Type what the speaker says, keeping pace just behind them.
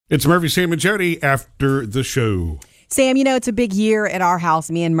It's Murphy, Sam, and Jody after the show. Sam, it's a big year at our house.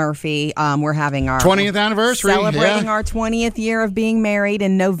 Me and Murphy, we're having our 20th anniversary. Celebrating our 20th year of being married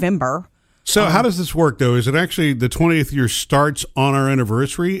in November. So how does this work, though? Is it actually the 20th year starts on our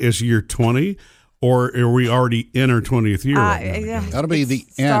anniversary? Is year 20? Or are we already in our 20th year? That'll be the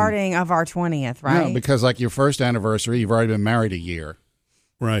starting of our 20th, right? No, because like your first anniversary, you've already been married a year.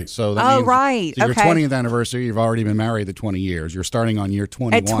 Right. So that means right. So your okay. 20th anniversary, you've already been married the 20 years. You're starting on year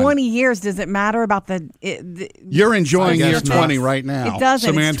 21. At 20 years, does it matter about You're enjoying year 20 right now. It doesn't.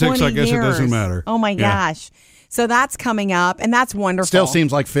 Semantics, it's 20 I guess years. It doesn't matter. Oh, my gosh. So that's coming up, and that's wonderful. Still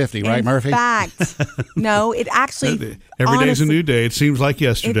seems like 50, right, Murphy? In fact, no, it actually... Every day's a new day. It seems like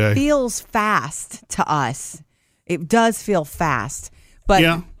yesterday. It feels fast to us. It does feel fast.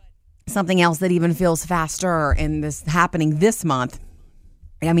 But something else that even feels faster and this happening this month,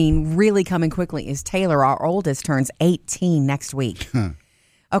 I mean, really coming quickly, is Taylor, our oldest, turns 18 next week.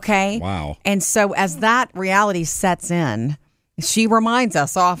 Okay? Wow. And so as that reality sets in, she reminds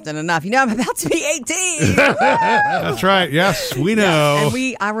us often enough, I'm about to be 18. That's right. Yes, we know.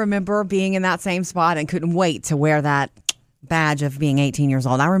 And I remember being in that same spot and couldn't wait to wear that badge of being 18 years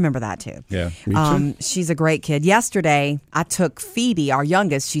old. I remember that too. Yeah, me too. She's a great kid. Yesterday, I took Phoebe, our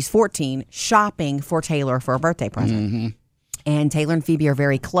youngest, she's 14, shopping for Taylor for a birthday present. Mm-hmm. And Taylor and Phoebe are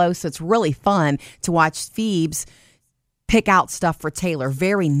very close, so it's really fun to watch Phoebe's pick out stuff for Taylor.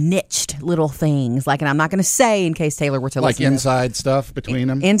 Very niched little things. And I'm not going to say in case Taylor were to listen. Like inside stuff between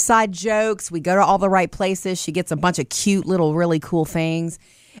them? Inside jokes. We go to all the right places. She gets a bunch of cute little really cool things.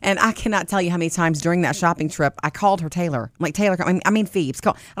 And I cannot tell you how many times during that shopping trip, I called her Taylor. I'm like, Taylor, Phoebe.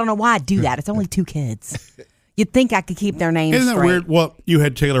 I don't know why I do that. It's only two kids. You'd think I could keep their names Isn't that straight. weird? Well, you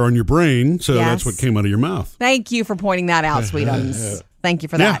had Taylor on your brain, so that's what came out of your mouth. Thank you for pointing that out, sweetums. Thank you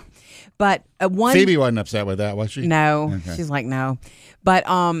for that. But Phoebe wasn't upset with that, was she? No. Okay. She's like, no. But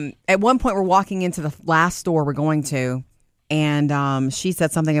at one point, we're walking into the last store we're going to, and she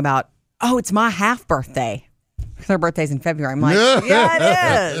said something about, it's my half birthday. Her birthday's in February. I'm like, yeah,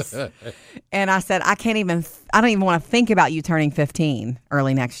 it is. And I said, I don't even want to think about you turning 15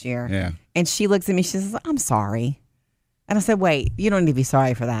 early next year. Yeah. And she looks at me, she says, I'm sorry. And I said, wait, you don't need to be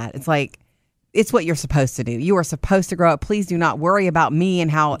sorry for that. It's like, it's what you're supposed to do. You are supposed to grow up. Please do not worry about me and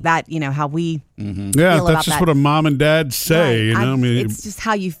how that, how we Yeah, that's just what a mom and dad say, right. It's just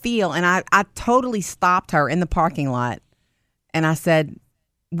how you feel. And I totally stopped her in the parking lot. And I said,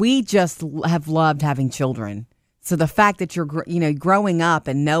 we just have loved having children. So the fact that you're, growing up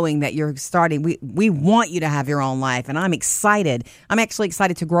and knowing that you're starting, we want you to have your own life. And I'm excited. I'm actually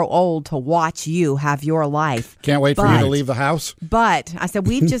excited to grow old to watch you have your life. Can't wait for you to leave the house. But I said,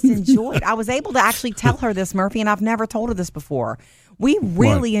 we've just enjoyed. I was able to actually tell her this, Murphy, and I've never told her this before. We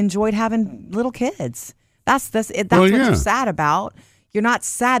really enjoyed having little kids. That's what you're sad about. You're not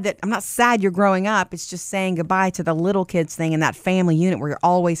sad I'm not sad you're growing up. It's just saying goodbye to the little kids thing and that family unit where you're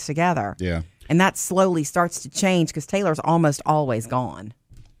always together. Yeah. And that slowly starts to change because Taylor's almost always gone,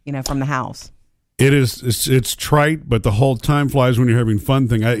 from the house. It is. It's trite, but the whole time flies when you're having fun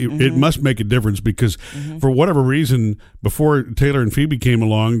thing. It must make a difference because for whatever reason, before Taylor and Phoebe came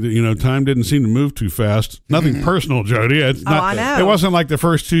along, time didn't seem to move too fast. Nothing personal, Jody. It's not, I know. It wasn't like the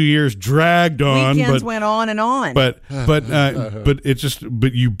first 2 years dragged on. Weekends went on and on. But it's just.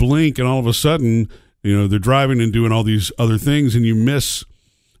 But you blink, and all of a sudden, they're driving and doing all these other things, and you miss.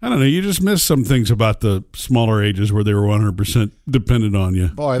 I don't know. You just miss some things about the smaller ages where they were 100% dependent on you.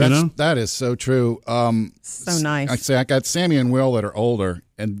 Boy, that is so true. So nice. I got Sammy and Will that are older,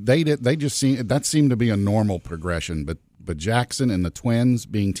 and they just seemed to be a normal progression. But Jackson and the twins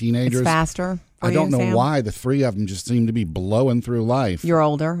being teenagers, it's faster. I don't know why the three of them just seem to be blowing through life. You're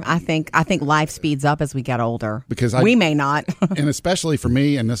older. I think life speeds up as we get older. Because we may not. And especially for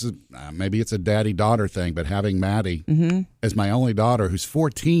me, and this is maybe it's a daddy-daughter thing, but having Maddie as my only daughter who's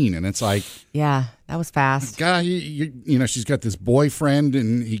 14, and it's like, yeah, that was fast. God, she's got this boyfriend,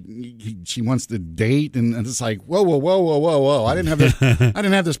 and she wants to date, and it's like, whoa! I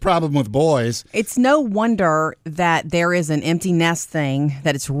didn't have this problem with boys. It's no wonder that there is an empty nest thing,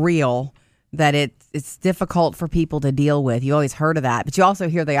 that it's real. That it's difficult for people to deal with. You always heard of that, but you also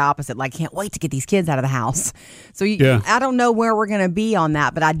hear the opposite, like, can't wait to get these kids out of the house. So I don't know where we're going to be on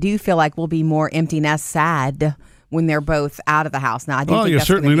that, but I do feel like we'll be more empty nest sad when they're both out of the house. Now, I do think you that's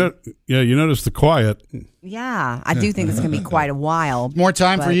certainly you notice the quiet. Yeah, I do think it's going to be quite a while. More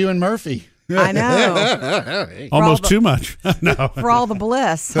time for you and Murphy. I know. Almost too much. No. For all the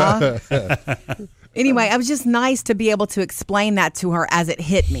bliss, huh? Anyway, it was just nice to be able to explain that to her as it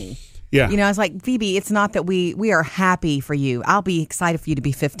hit me. Yeah. I was like, Phoebe, it's not that we are happy for you. I'll be excited for you to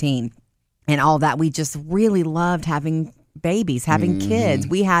be 15 and all that. We just really loved having babies, having kids.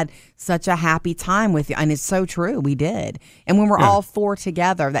 We had such a happy time with you. And it's so true. We did. And when we're all 4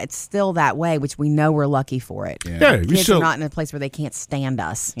 together, that's still that way, which we know we're lucky for it. Yeah, you Kids still are not in a place where they can't stand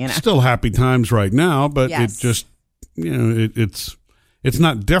us. You know, still happy times right now, but Yes. it just, it's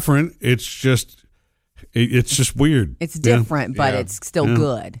not different. It's just weird. it's different, but it's still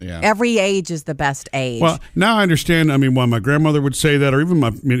good. Yeah. Every age is the best age. Well, now I understand. I mean, why my grandmother would say that, or even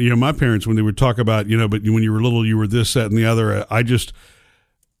my parents when they would talk about, but when you were little, you were this, that, and the other.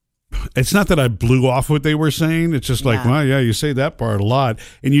 It's not that I blew off what they were saying. It's just like, well, yeah, you say that part a lot,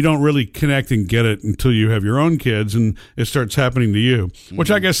 and you don't really connect and get it until you have your own kids, and it starts happening to you, which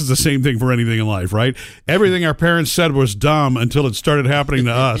I guess is the same thing for anything in life, right? Everything our parents said was dumb until it started happening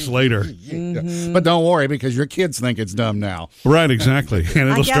to us later. But don't worry, because your kids think it's dumb now. Right, exactly. And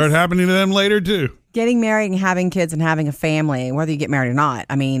it'll start happening to them later, too. Getting married and having kids and having a family, whether you get married or not,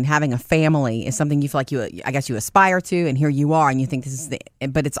 I mean, having a family is something you feel like you aspire to, and here you are, and you think this is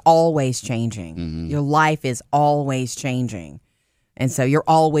but it's always changing. Your life is always changing. And so you're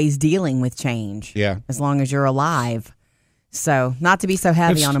always dealing with change. Yeah. As long as you're alive. So not to be so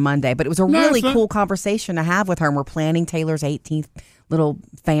heavy on a Monday, but it was a really cool conversation to have with her. And we're planning Taylor's 18th little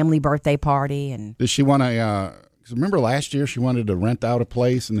family birthday party. And Does she want to, remember last year she wanted to rent out a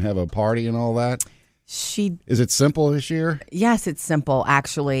place and have a party and all that? Is it simple this year? Yes, it's simple,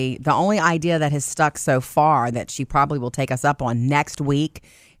 actually. The only idea that has stuck so far that she probably will take us up on next week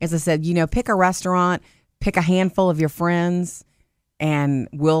is I said, pick a restaurant, pick a handful of your friends, and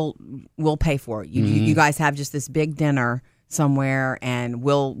we'll pay for it. You guys have just this big dinner somewhere, and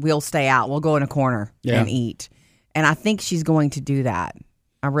we'll stay out. We'll go in a corner and eat. And I think she's going to do that.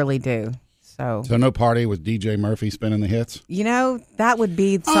 I really do. So no party with DJ Murphy spinning the hits? That would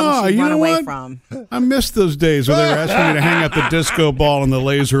be something she'd run away from. I missed those days where they were asking me to hang up the disco ball and the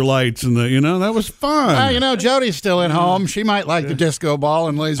laser lights and that was fun. Jody's still at home. She might like the disco ball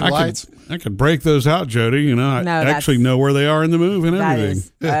and laser lights. I could break those out, Jody. I actually know where they are in the move and everything.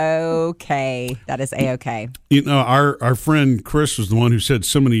 That is okay. That is A-okay. Our friend Chris was the one who said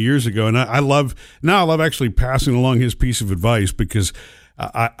so many years ago, and I love actually passing along his piece of advice because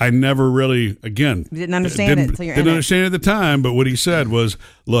I never really, again, didn't understand it until you're in it. Didn't understand it at the time, but what he said was,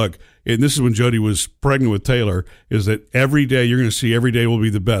 look, and this is when Jody was pregnant with Taylor, is that every day you're going to see every day will be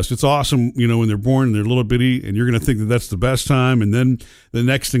the best. It's awesome, when they're born and they're little bitty, and you're going to think that that's the best time, and then the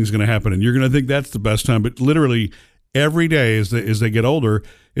next thing's going to happen, and you're going to think that's the best time. But literally, every day as they get older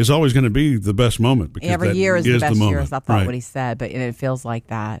is always going to be the best moment. Because every year is the best year, I thought right. What he said, but it feels like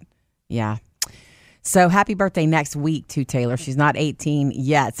that. Yeah. So happy birthday next week to Taylor. She's not 18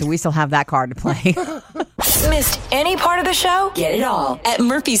 yet, so we still have that card to play. Missed any part of the show? Get it all at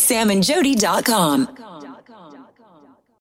murphysamandjody.com.